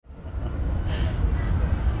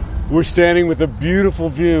we're standing with a beautiful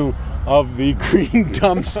view of the green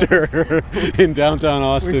dumpster in downtown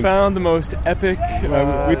Austin. We found the most epic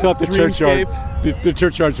we thought the churchyard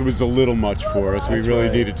dreamscape. was a little much for us. That's we really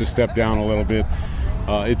right. needed to step down a little bit.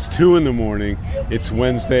 It's 2 a.m. It's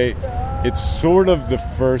Wednesday. It's sort of the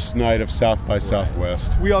first night of South by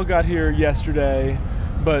Southwest. We all got here yesterday,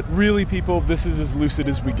 but really, people, this is as lucid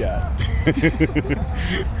as we get.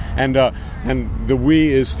 And the we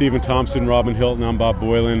is Stephen Thompson, Robin Hilton, I'm Bob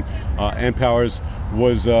Boylan. Ann Powers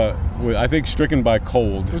was I think stricken by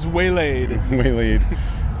cold. It was waylaid.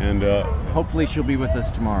 And hopefully she'll be with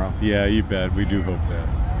us tomorrow. yeah, you bet. We do hope that.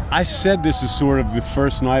 I said this is sort of the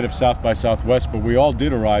first night of South by Southwest, but we all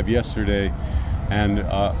did arrive yesterday, and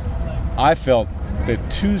I felt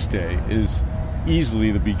that Tuesday is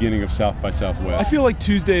easily the beginning of South by Southwest. I feel like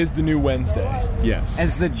Tuesday is the new Wednesday. Yes.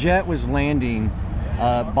 As the jet was landing,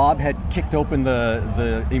 Bob had kicked open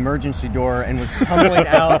the emergency door and was tumbling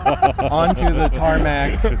out onto the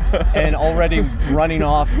tarmac and already running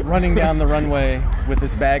down the runway with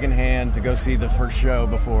his bag in hand to go see the first show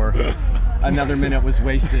before another minute was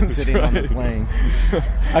wasted sitting on the plane.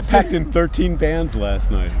 I packed in 13 bands last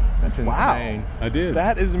night. That's insane. Wow. I did.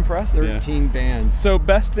 That is impressive. 13 bands. So,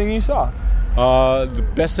 best thing you saw? The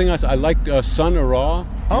best thing I liked Sun Ra.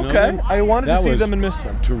 Okay. I wanted to see them and missed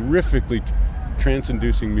them. Terrifically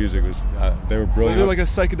trance-inducing music. It was, they were brilliant. They're like a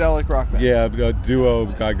psychedelic rock band. Yeah, a duo,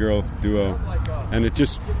 guy-girl duo. And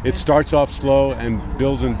it starts off slow and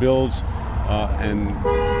builds, and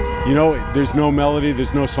there's no melody,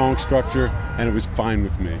 there's no song structure, and it was fine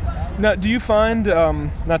with me. Now, do you find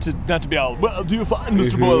not to be all well? Do you find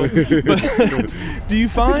Mr. Boylan? But do you I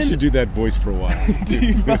find? think you should do that voice for a while. Do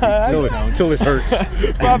you find? Until it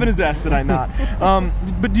hurts. Robin has asked that I not.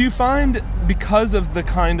 But do you find, because of the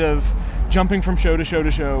kind of jumping from show to show to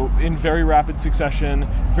show in very rapid succession,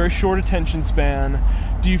 very short attention span,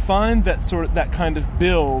 do you find that kind of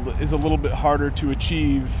build is a little bit harder to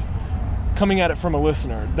achieve coming at it from a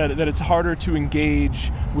listener? That it's harder to engage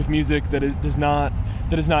with music that is not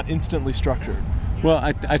instantly structured? Well,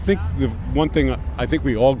 I think the one thing I think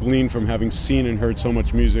we all glean from having seen and heard so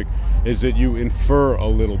much music is that you infer a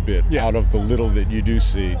little bit out of the little that you do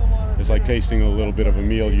see. It's like tasting a little bit of a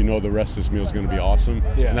meal. You know the rest of this meal is going to be awesome.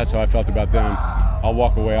 Yeah. And that's how I felt about them. I'll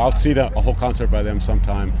walk away. I'll see a whole concert by them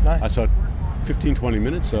sometime. Nice. I saw 15-20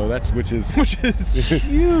 minutes, so which is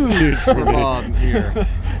huge for Bob here.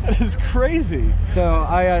 That is crazy. So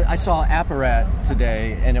I saw Apparat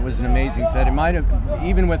today, and it was an amazing set. It might have,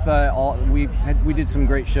 even with we did some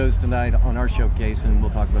great shows tonight on our showcase, and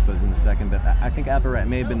we'll talk about those in a second. But I think Apparat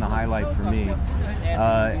may have been the highlight for me.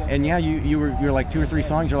 And yeah, you were like 2 or 3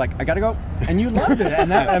 songs. You're like, I gotta go, and you loved it.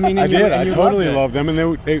 And that, I mean, I did. I totally loved them, and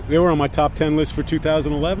they were on my top 10 list for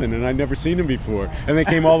 2011, and I'd never seen them before, and they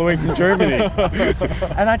came all the way from Germany.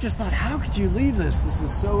 And I just thought, how could you leave this? This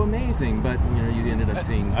is so amazing. But you ended up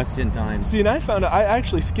seeing 10 times. See, and I found out I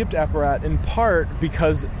actually skipped Apparat in part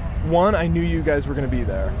because, one, I knew you guys were going to be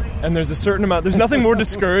there, and there's nothing more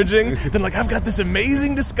discouraging than like, I've got this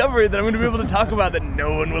amazing discovery that I'm going to be able to talk about that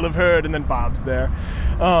no one will have heard, and then Bob's there.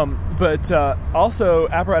 But also,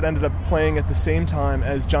 Apparat ended up playing at the same time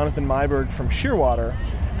as Jonathan Myberg from Shearwater,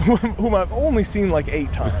 whom I've only seen like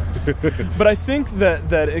 8 times. But I think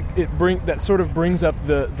that sort of brings up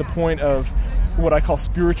the point of what I call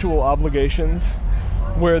spiritual obligations,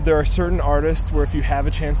 where there are certain artists where if you have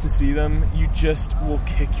a chance to see them, you just will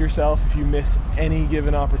kick yourself if you miss any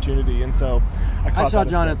given opportunity. And so I saw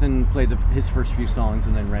Jonathan play his first few songs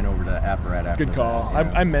and then ran over to Apparat after Good call.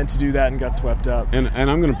 that. I meant to do that and got swept up. And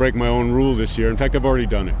I'm going to break my own rule this year. In fact, I've already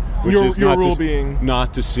done it. Which is your rule being?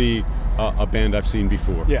 Not to see a band I've seen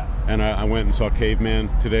before. Yeah. And I went and saw Caveman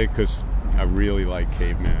today because I really like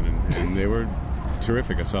Caveman, and they were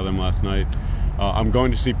terrific. I saw them last night. I'm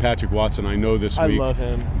going to see Patrick Watson. I know this week. I love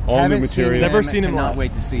him. All new material. Never seen him live. live.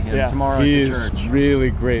 Wait to see him tomorrow he at the church. He is really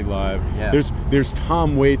great live. Yeah. There's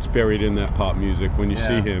Tom Waits buried in that pop music. When you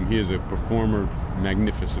see him, he is a performer,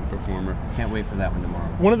 magnificent performer. Can't wait for that one tomorrow.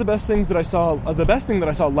 One of the best things that I saw, the best thing that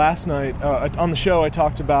I saw last night on the show, I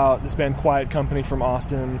talked about this band Quiet Company from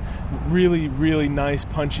Austin. Really, really nice,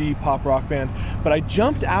 punchy pop rock band. But I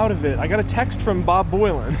jumped out of it. I got a text from Bob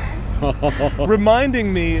Boylan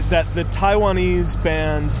reminding me that the Taiwanese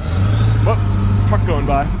band... truck going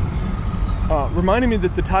by. Reminding me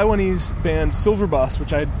that the Taiwanese band Silver Bus,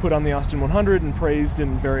 which I had put on the Austin 100 and praised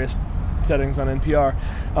in various settings on NPR,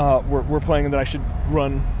 were playing, and that I should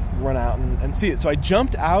run out and see it. So I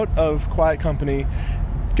jumped out of Quiet Company,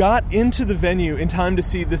 got into the venue in time to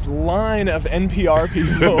see this line of NPR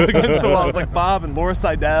people against the wall. It was like Bob and Laura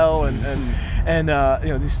Seidel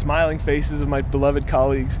and these smiling faces of my beloved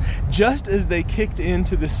colleagues. Just as they kicked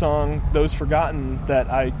into the song "Those Forgotten" that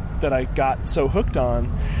I got so hooked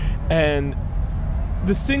on, and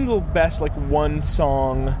the single best one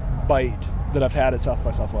song bite that I've had at South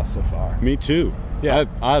by Southwest so far. Me too. Yeah.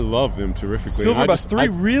 I love them terrifically. Silver Bus, three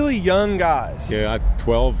really young guys. Yeah,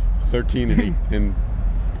 12, 13,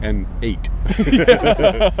 and 8.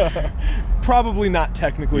 Probably not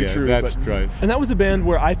technically true. That's right. And that was a band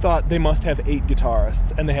where I thought they must have 8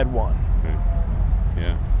 guitarists, and they had 1.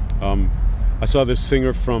 Yeah. I saw this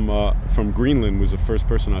singer from Greenland was the first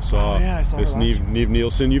person I saw. Oh, yeah, I saw this her Neve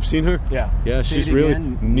Nielsen. You've seen her? Yeah. Yeah, she's really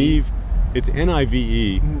Neve. It's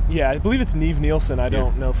Nive. Yeah, I believe it's Neve Nielsen. I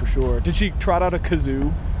don't know for sure. Did she trot out a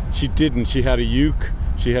kazoo? She didn't. She had a uke.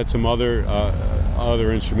 She had some other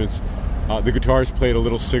instruments. The guitarist played a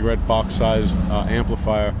little cigarette box-sized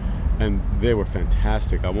amplifier, and they were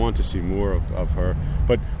fantastic. I want to see more of her.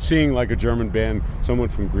 But seeing a German band, someone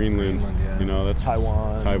from Greenland, that's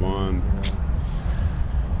Taiwan. Yeah.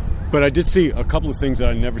 But I did see a couple of things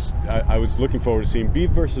that I was looking forward to seeing. Beef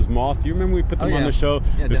versus Moth. Do you remember we put them on the show?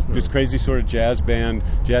 Yeah, this crazy sort of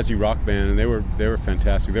jazzy rock band, and they were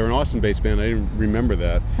fantastic. They were an Austin-based band. I didn't remember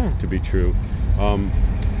that to be true.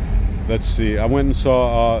 Let's see. I went and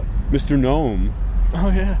saw Mr. Gnome. Oh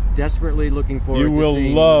yeah. Desperately looking forward. You will to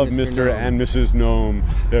seeing love Mr. Mr. and Mrs. Gnome.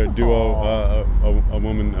 Their duo, a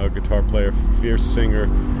woman, a guitar player, fierce singer,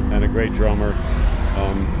 and a great drummer.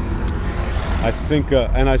 I think,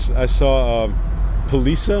 and I saw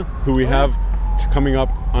Polisa, who we have coming up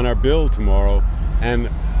on our bill tomorrow. And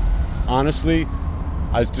honestly,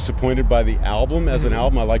 I was disappointed by the album as an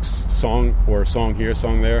album. I like song here,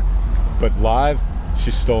 song there. But live,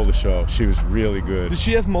 she stole the show. She was really good. Did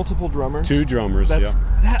she have multiple drummers? 2 drummers,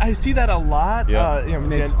 I see that a lot. Yeah.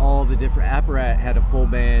 It's all the different. Apparat had a full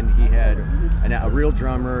band. He had a real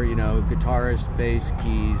drummer, guitarist, bass,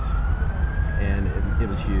 keys, and it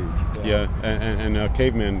was huge. Yeah, and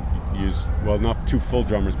Caveman used, not 2 full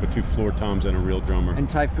drummers, but 2 floor toms and a real drummer. And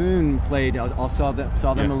Typhoon played. I saw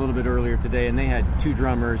them a little bit earlier today, and they had 2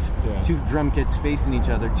 drummers, 2 drum kits facing each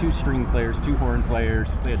other, 2 string players, 2 horn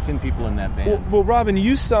players. They had 10 people in that band. Well, Robin,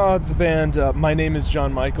 you saw the band My Name Is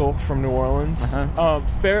John Michael from New Orleans.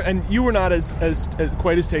 Fair, and you were not as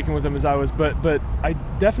quite as taken with them as I was, but I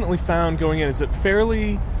definitely found going in, it's a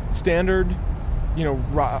fairly standard,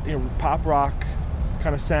 pop rock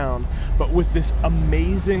kind of sound, but with this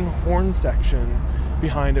amazing horn section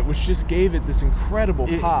behind it, which just gave it this incredible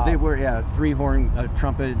pop. They were 3 horn,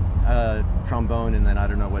 trumpet, trombone, and then I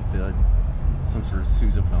don't know what some sort of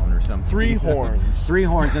sousaphone or something. 3 horns. 3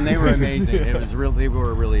 horns, and they were amazing. They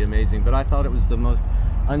were really amazing. But I thought it was the most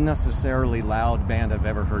unnecessarily loud band I've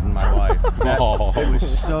ever heard in my life. It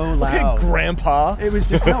was so loud. Okay, Grandpa. It was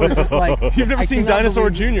just like you've never seen Dinosaur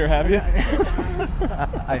Jr., have you?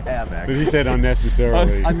 I have, actually. But he said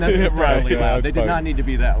unnecessarily. Unnecessarily Right, loud. They did not need to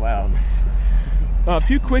be that loud. A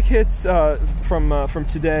few quick hits from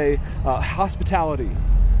today. Hospitality.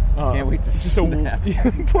 Can't wait to see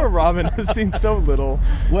that. Poor Robin has seen so little.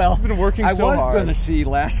 Well, He's been working so hard. I was going to see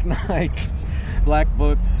last night Black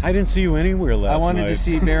Books. I didn't see you anywhere last night. I wanted to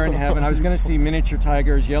see Bear in Heaven. I was going to see Miniature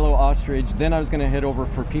Tigers, Yellow Ostrich. Then I was going to head over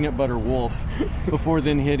for Peanut Butter Wolf before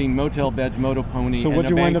then hitting Motel Beds, Moto Pony, so and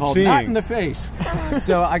what'd a you band wind up called seeing? Not in the Face.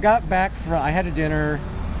 So I got back I had a dinner.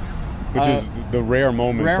 Which is the rare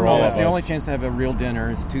moment for all of us. It's the only chance to have a real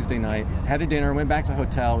dinner. It's Tuesday night. Had a dinner, went back to the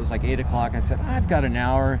hotel. It was like 8 o'clock. I said, I've got an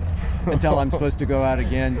hour until I'm supposed to go out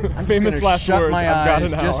again. I'm Famous just last shut words, my I've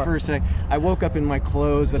eyes got an just hour. for a sec. I woke up in my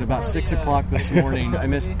clothes at about 6 o'clock this morning. I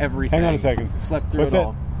missed everything. Hang on a second. Slept through What's it that?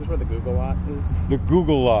 all. Is this where the Google lot is? The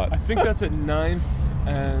Google lot. I think that's at 9th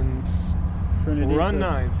and... Trinity. We're on So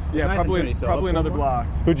 9th. it's Yeah, 9th and probably Trinity, so probably up another one block.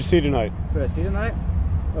 Who'd you see tonight? Who did I see tonight?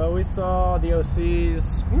 Well, we saw the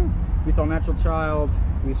OCs. We saw Natural Child.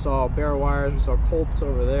 We saw Bare Wires. We saw Colts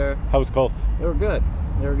over there. How was Colt? They were good.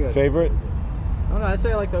 Favorite? I don't know. I'd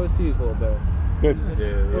say I like the OCs a little bit. Good.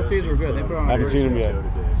 The OCs were good. They put on I a haven't great seen them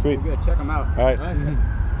show. yet. Sweet. Good. Check them out. All right.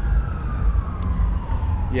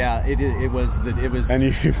 Yeah, it was. And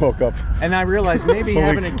you woke up. And I realized maybe Fully-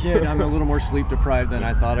 having a kid, I'm a little more sleep deprived than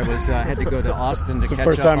I thought I was. I had to go to Austin to It's the catch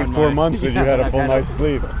first up time on in 4 my- months that you had a I've full night's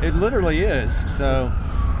sleep. It literally is. So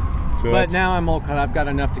but that's- now I'm all caught. I've got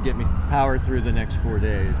enough to get me power through the next 4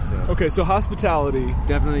 days. So Okay, so Hospitality.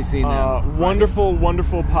 definitely seen them. Wonderful,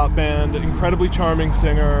 wonderful pop band, incredibly charming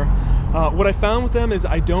singer. What I found with them is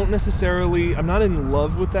I'm not in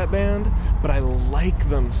love with that band, but I like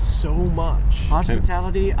them so much.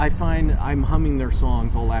 Hospitality, I find I'm humming their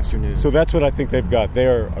songs all afternoon. So that's what I think they've got. They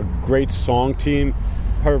are a great song team.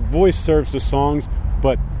 Her voice serves the songs,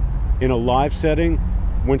 but in a live setting,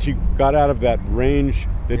 when she got out of that range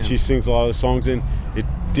that she sings a lot of the songs in, it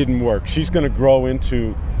didn't work. She's going to grow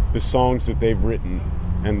into the songs that they've written.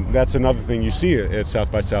 And that's another thing you see at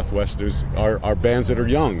South by Southwest is our bands that are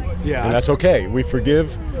young. Yeah. And that's okay. We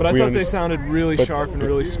forgive. But I thought they sounded really sharp and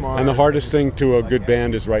really smart. And the hardest thing to a good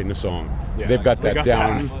band is writing a song. Yeah. They've got that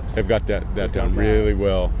down. They've got that down really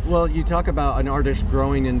well. Well, you talk about an artist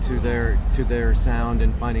growing into their sound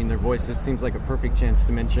and finding their voice. It seems like a perfect chance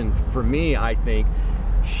to mention, for me, I think,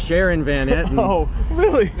 Sharon Van Etten. Oh,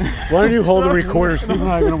 really? Why don't you hold the recorder? Steve and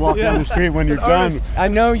I are going to walk down the street when you're done. I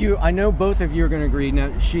know both of you are going to agree. Now,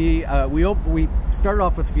 we started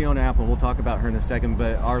off with Fiona Apple. We'll talk about her in a second.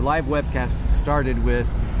 But our live webcast started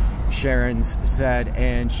with Sharon's set,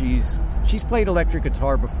 and she's played electric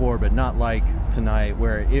guitar before, but not like tonight,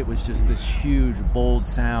 where it was just this huge, bold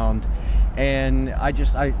sound. And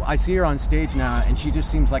I see her on stage now, and she just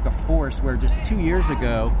seems like a force. Where just 2 years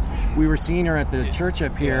ago, we were seeing her at the church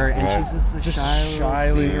up here, and she's just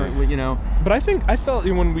shy singer, you know. But I felt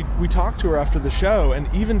when we talked to her after the show, and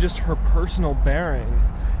even just her personal bearing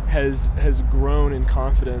has grown in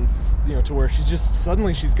confidence, you know, to where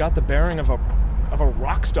she's got the bearing of a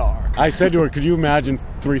rock star. I said to her, "Could you imagine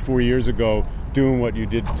 3-4 years ago doing what you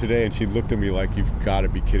did today?" And she looked at me like, "You've got to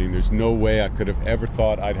be kidding. There's no way I could have ever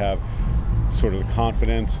thought I'd have sort of the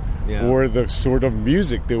confidence or the sort of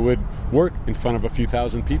music that would work in front of a few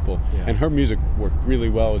thousand people." Yeah. And her music worked really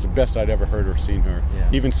well. It was the best I'd ever heard or seen her. Yeah.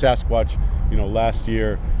 Even Sasquatch, last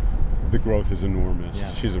year, the growth is enormous.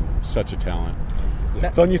 Yeah. She's such a talent.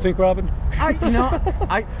 Don't you think, Robin?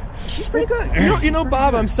 She's pretty good.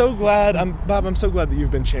 Bob, I'm so glad that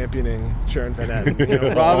you've been championing Sharon Van Etten.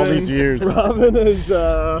 Robin, all these years. Robin is,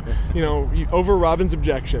 over Robin's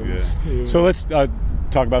objections. Yeah. So let's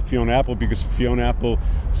talk about Fiona Apple, because Fiona Apple,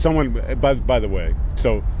 by the way,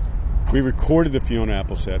 so we recorded the Fiona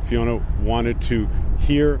Apple set. Fiona wanted to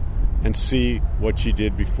hear and see what she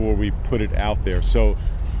did before we put it out there. So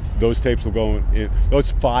those tapes will go in,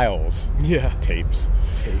 those files. Yeah. Tapes.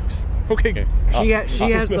 Okay.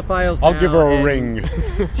 She has the files now. I'll give her a ring.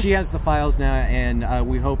 She has the files now, and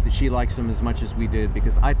we hope that she likes them as much as we did,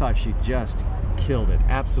 because I thought she just killed it.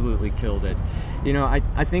 Absolutely killed it.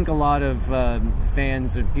 I think a lot of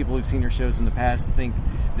fans and people who've seen her shows in the past think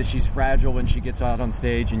that she's fragile when she gets out on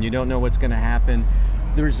stage and you don't know what's going to happen.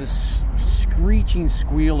 There's a screeching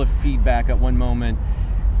squeal of feedback at one moment,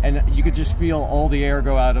 and you could just feel all the air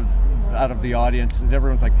go out of the audience.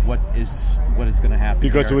 Everyone's like, what is going to happen?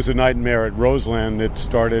 Because here? it was a nightmare at Roseland that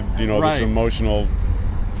started, Right. this emotional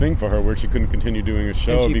thing for her where she couldn't continue doing a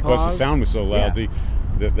show because paused. the sound was so lousy. Yeah.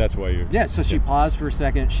 That's why you... Yeah, so she paused for a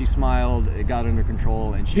second, she smiled, it got under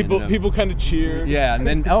control, and she People kind of cheered. Yeah, and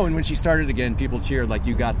then, and when she started again, people cheered like,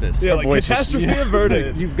 you got this. Yeah, like voice is- catastrophe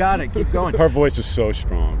averted. You've got it, keep going. Her voice is so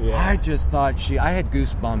strong. Yeah. I just thought I had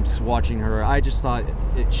goosebumps watching her. I just thought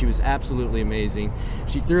she was absolutely amazing.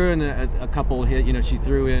 She threw in a couple hit, she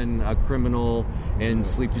threw in a Criminal and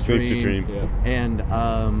Sleep to Dream. Yeah. And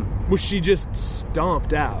which she just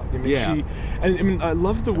stomped out. Yeah. I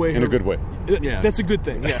love the way In a good way. Yeah. That's a good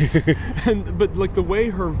thing, yes. But like the way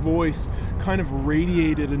her voice kind of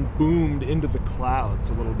radiated and boomed into the clouds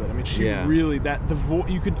a little bit. I mean, she really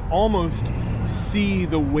you could almost see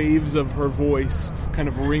the waves of her voice kind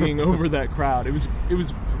of ringing over that crowd. It was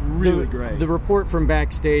really great. The report from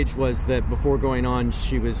backstage was that before going on,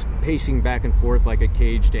 she was pacing back and forth like a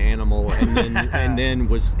caged animal, and then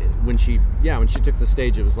was when she took the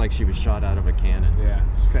stage, it was like she was shot out of a cannon. Yeah,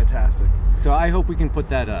 it's fantastic. So I hope we can put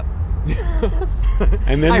that up.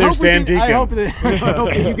 And then there's Dan Deacon. I hope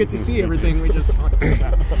that you get to see everything we just talked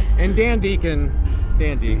about. And Dan Deacon,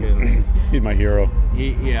 He's my hero.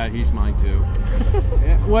 he's mine too.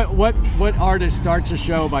 What artist starts a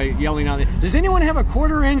show by yelling out, "Does anyone have a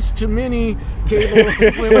 1/4-inch to mini cable?"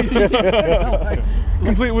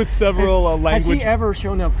 Complete with several Has language. he ever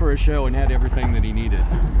shown up for a show and had everything that he needed?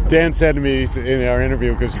 Dan said to me in our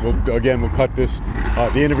interview, because we'll cut this,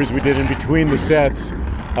 the interviews we did in between the sets,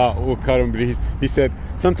 we'll cut them, but he said,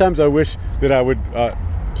 sometimes I wish that I would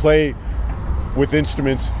play with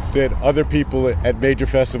instruments that other people at major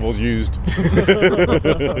festivals used.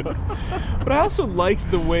 But I also liked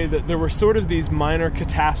the way that there were sort of these minor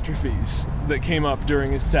catastrophes that came up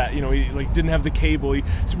during his set. He didn't have the cable. He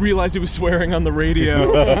realized he was swearing on the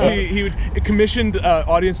radio. he commissioned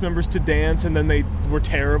audience members to dance, and then they were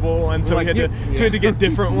terrible, and so he had to get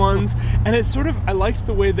different ones. And it's sort of, I liked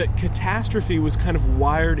the way that catastrophe was kind of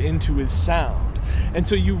wired into his sound, and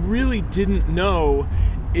so you really didn't know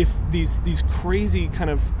if these crazy kind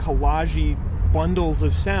of collage-y bundles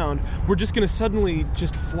of sound were just going to suddenly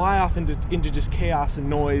just fly off into just chaos and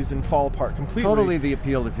noise and fall apart completely. Totally the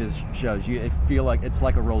appeal of his shows. You feel like it's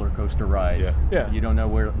like a roller coaster ride. Yeah. You don't know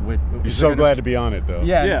where. You're so glad to be on it, though.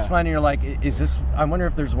 Yeah, it's funny. You're like, is this? I wonder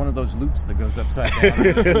if there's one of those loops that goes upside down,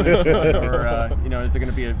 or is it going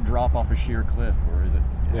to be a drop off a sheer cliff, or is it?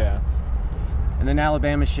 Yeah. And then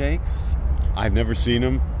Alabama Shakes. I've never seen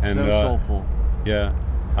him, and so soulful. Yeah,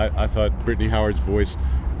 I thought Brittany Howard's voice.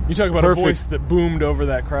 You talk about a voice that boomed over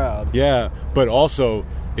that crowd. Yeah, but also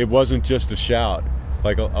it wasn't just a shout.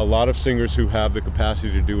 Like a lot of singers who have the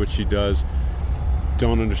capacity to do what she does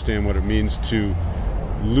don't understand what it means to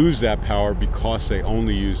lose that power because they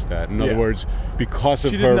only use that. In other words, because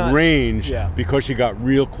of her range, because she got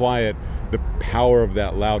real quiet, the power of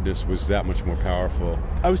that loudness was that much more powerful.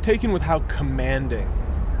 I was taken with how commanding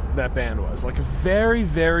that band was. Like a very,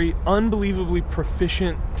 very unbelievably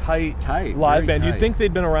proficient, tight live band. You'd think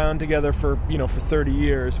they'd been around together for 30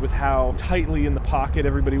 years with how tightly in the pocket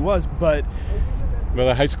everybody was, but... Well,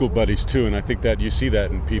 they're high school buddies, too, and I think that you see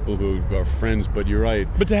that in people who are friends, but you're right.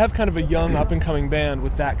 But to have kind of a young, up-and-coming band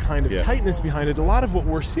with that kind of tightness behind it, a lot of what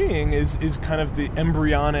we're seeing is kind of the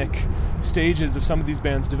embryonic stages of some of these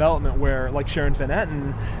bands' development where, like Sharon Van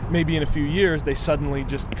Etten, maybe in a few years, they suddenly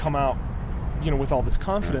just come out, with all this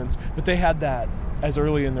confidence, but they had that as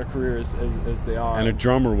early in their careers as they are. And a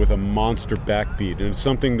drummer with a monster backbeat. And it's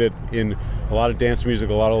something that in a lot of dance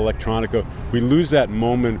music, a lot of electronica, we lose that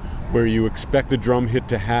moment where you expect the drum hit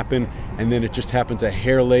to happen and then it just happens a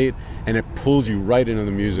hair late and it pulls you right into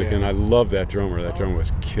the music. And I love that drummer. That drummer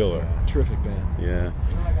was killer. Yeah, terrific band. Yeah.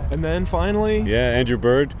 And then finally... Yeah, Andrew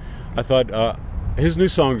Bird. I thought his new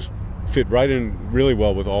songs fit right in really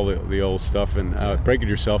well with all the old stuff, and Break It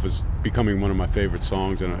Yourself is becoming one of my favorite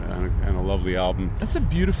songs and a lovely album. It's a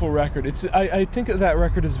beautiful record. I think that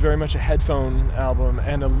record is very much a headphone album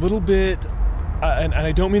and a little bit, and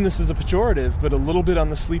I don't mean this as a pejorative, but a little bit on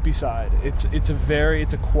the sleepy side. It's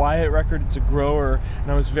a quiet record, it's a grower,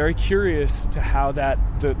 and I was very curious to how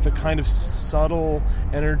the kind of subtle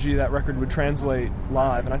energy that record would translate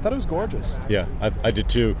live, and I thought it was gorgeous. Yeah, I did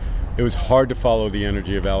too. It was hard to follow the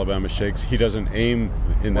energy of Alabama Shakes. He doesn't aim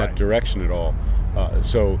in that direction at all.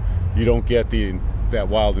 So you don't get that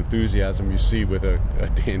wild enthusiasm you see with a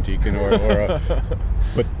Dan Deacon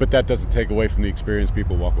but that doesn't take away from the experience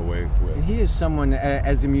people walk away with. He is someone,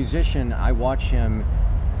 as a musician, I watch him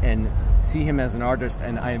and see him as an artist,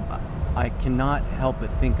 and I cannot help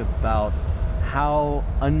but think about how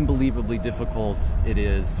unbelievably difficult it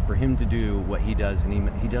is for him to do what he does, and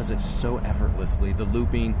he does it so effortlessly. The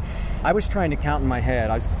looping, I was trying to count in my head.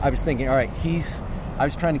 I was thinking, all right, I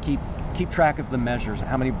was trying to keep track of the measures,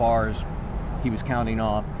 how many bars he was counting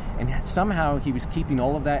off, and somehow he was keeping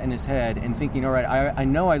all of that in his head and thinking, all right, I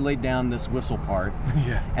know I laid down this whistle part,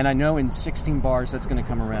 and I know in 16 bars that's going to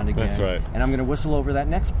come around again. That's right. And I'm going to whistle over that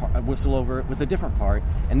next part, whistle over it with a different part,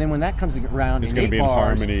 and then when that comes around it's in going 8 to be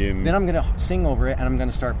bars, in harmony, then I'm going to sing over it, and I'm going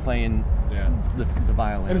to start playing the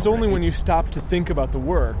violin. And it's only when you stop to think about the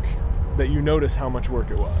work that you notice how much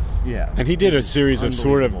work it was. Yeah. And he did a series of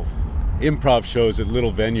sort of improv shows at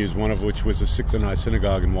little venues, one of which was the Sixth and I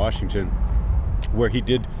Synagogue in Washington, where he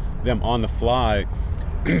did them on the fly,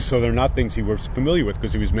 so they're not things he was familiar with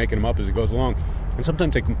because he was making them up as it goes along, and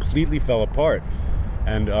sometimes they completely fell apart,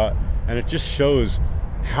 and it just shows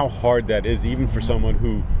how hard that is, even for someone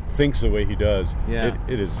who thinks the way he does. Yeah,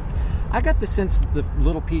 it is. I got the sense that the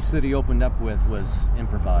little piece that he opened up with was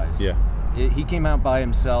improvised. Yeah, he came out by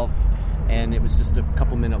himself, and it was just a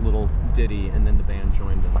couple-minute little ditty, and then the band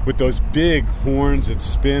joined him. With those big horns that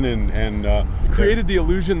spin and it created the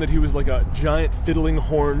illusion that he was like a giant fiddling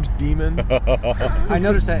horned demon. I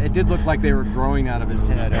noticed that it did look like they were growing out of his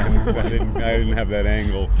head. I didn't have that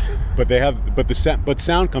angle, but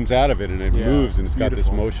sound comes out of it and it moves and it's got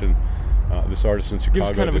this motion. This artist in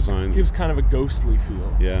Chicago designs. Gives kind of a ghostly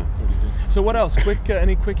feel. Yeah. So what else?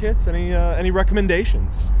 Any quick hits? Any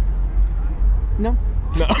recommendations? No.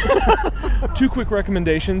 2 quick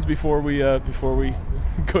recommendations before we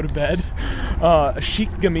go to bed. Chic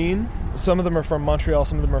Gamine. Some of them are from Montreal,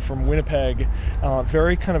 some of them are from Winnipeg.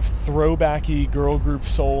 Very kind of throwbacky girl group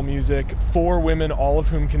soul music. 4 women, all of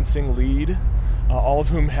whom can sing lead. All of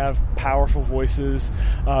whom have powerful voices.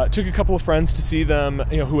 Took a couple of friends to see them,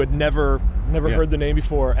 who had never heard the name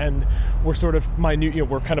before, and were sort of my new.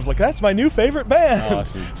 We're kind of like, that's my new favorite band.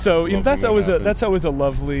 Awesome. So that's always a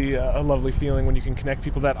lovely feeling when you can connect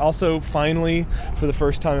people. That also finally, for the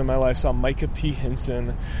first time in my life, saw Micah P.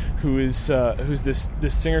 Hinson, who's this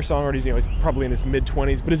singer songwriter. He's probably in his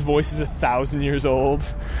mid-20s, but his voice is 1,000 years old,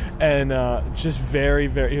 and just very,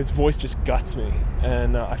 very. His voice just guts me,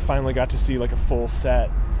 and I finally got to see like a full set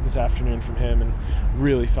this afternoon from him, and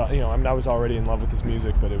really felt, I was already in love with his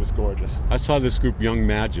music, but it was gorgeous. I saw this group Young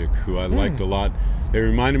Magic, who I liked a lot. They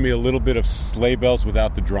reminded me a little bit of Sleigh Bells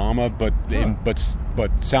without the drama, but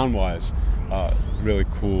sound wise, really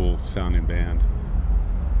cool sounding band.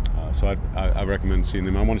 So I recommend seeing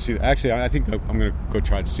them. I want to see. Actually, I think I'm going to go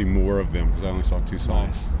try to see more of them because I only saw 2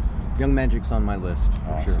 songs. Nice. Young Magic's on my list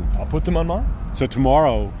for sure. I'll put them on mine. So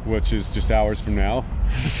tomorrow, which is just hours from now,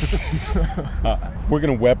 we're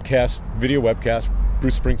going to video webcast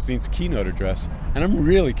Bruce Springsteen's keynote address, and I'm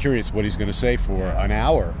really curious what he's going to say for an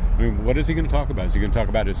hour. I mean, what is he going to talk about? Is he going to talk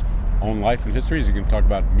about his own life and history? Is he going to talk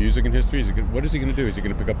about music and history? What is he going to do? Is he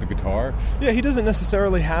going to pick up the guitar? Yeah, he doesn't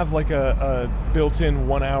necessarily have like a built-in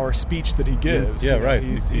 1-hour speech that he gives. Yeah, right.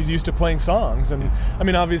 He's used to playing songs, and I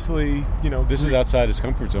mean, obviously, this is outside his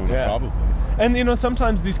comfort zone, probably. And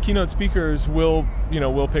sometimes these keynote speakers will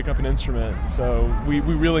pick up an instrument, so we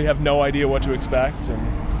really have no idea what to expect.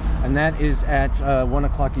 And that is at 1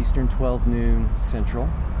 o'clock Eastern, 12 noon Central.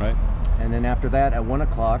 Right. And then after that, at 1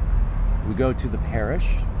 o'clock, we go to the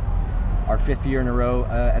Parish, our 5th year in a row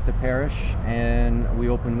at the Parish, and we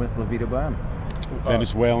open with La Vida Boheme.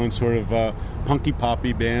 Venezuelan sort of punky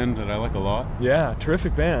poppy band that I like a lot. Yeah,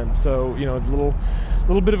 terrific band. So, a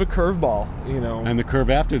little bit of a curveball, And the curve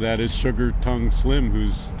after that is Sugar Tongue Slim,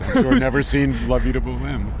 who's I'm sure never seen La Vida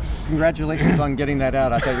Boheme. Congratulations on getting that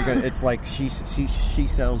out. I thought you were gonna, it's like she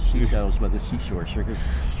sells by the seashore. Sugar.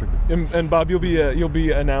 And Bob, you'll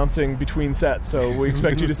be announcing between sets, so we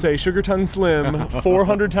expect you to say Sugar Tongue Slim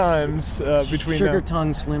 400 times between Sugar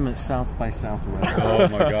Tongue Slim at South by Southwest. Oh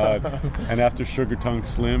my God! And after Sugar Tongue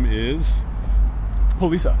Slim is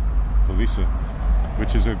Polisa,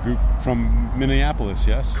 which is a group from Minneapolis,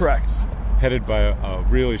 yes? Correct. Headed by a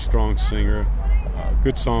really strong singer,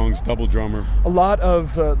 good songs, double drummer. A lot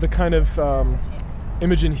of the kind of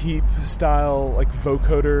Imogen Heap style, like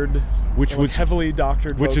vocodered, which was heavily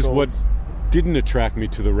doctored vocals. Which is what didn't attract me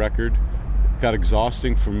to the record. Got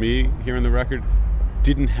exhausting for me hearing the record.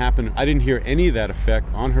 Didn't happen. I didn't hear any of that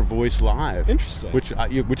effect on her voice live. Interesting.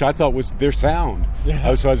 Which I thought was their sound.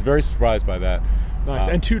 Yeah. So I was very surprised by that. Nice.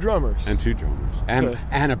 And 2 drummers.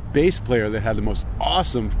 And a bass player that had the most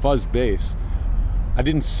awesome fuzz bass. I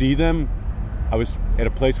didn't see them. I was at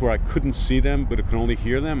a place where I couldn't see them, but I could only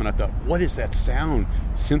hear them. And I thought, what is that sound?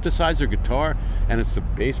 Synthesizer guitar? And it's the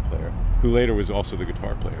bass player, who later was also the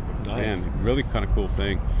guitar player. But man, really kind of cool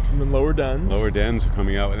thing. And then Lower Dens. Lower Dens are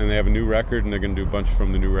coming out. And then they have a new record, and they're going to do a bunch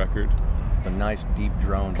from the new record. A nice deep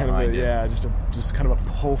drone kind behind it. it. Yeah, just kind of a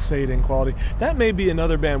pulsating quality. That may be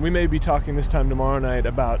another band. We may be talking this time tomorrow night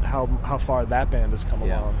about how far that band has come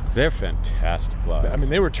along. They're fantastic live. I mean,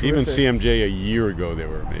 they were terrific. Even CMJ a year ago, they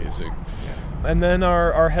were amazing. Yeah. And then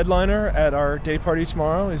our headliner at our day party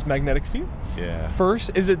tomorrow is Magnetic Fields. Yeah.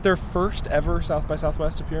 Is it their first ever South by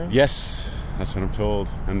Southwest appearance? Yes, that's what I'm told.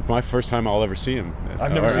 And my first time I'll ever see them.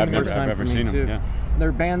 I've never seen them. I've ever seen them. Yeah. They're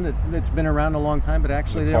a band that's been around a long time, but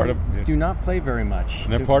actually they do not play very much.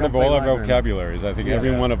 And they're part of all our vocabularies. I think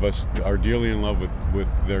every one of us are dearly in love with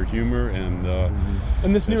their humor and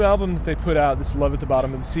this new album that they put out, this Love at the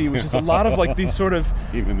Bottom of the Sea, which is a lot of like these sort of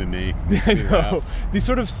even the name. I know, these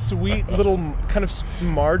sort of sweet little kind of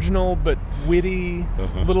marginal but witty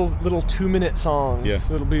little 2-minute songs. Yeah.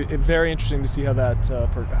 So it'll be very interesting to see how that I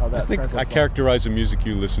think I characterize the music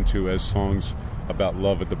you listen to as songs about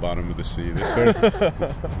love at the bottom of the sea. They're sort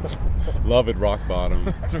of love at rock bottom.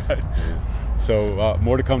 That's right. Yeah. So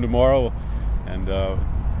more to come tomorrow, and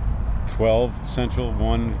 12 Central,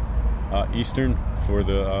 1 Eastern for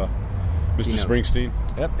the Mr. Springsteen.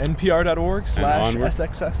 Yep.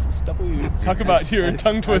 NPR.org/SXSW. Talk about your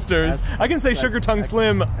tongue twisters. I can say Sugar Tongue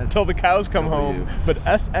Slim till the cows come home, but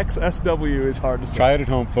SXSW is hard to say. Try it at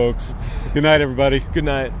home, folks. Good night, everybody. Good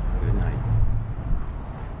night.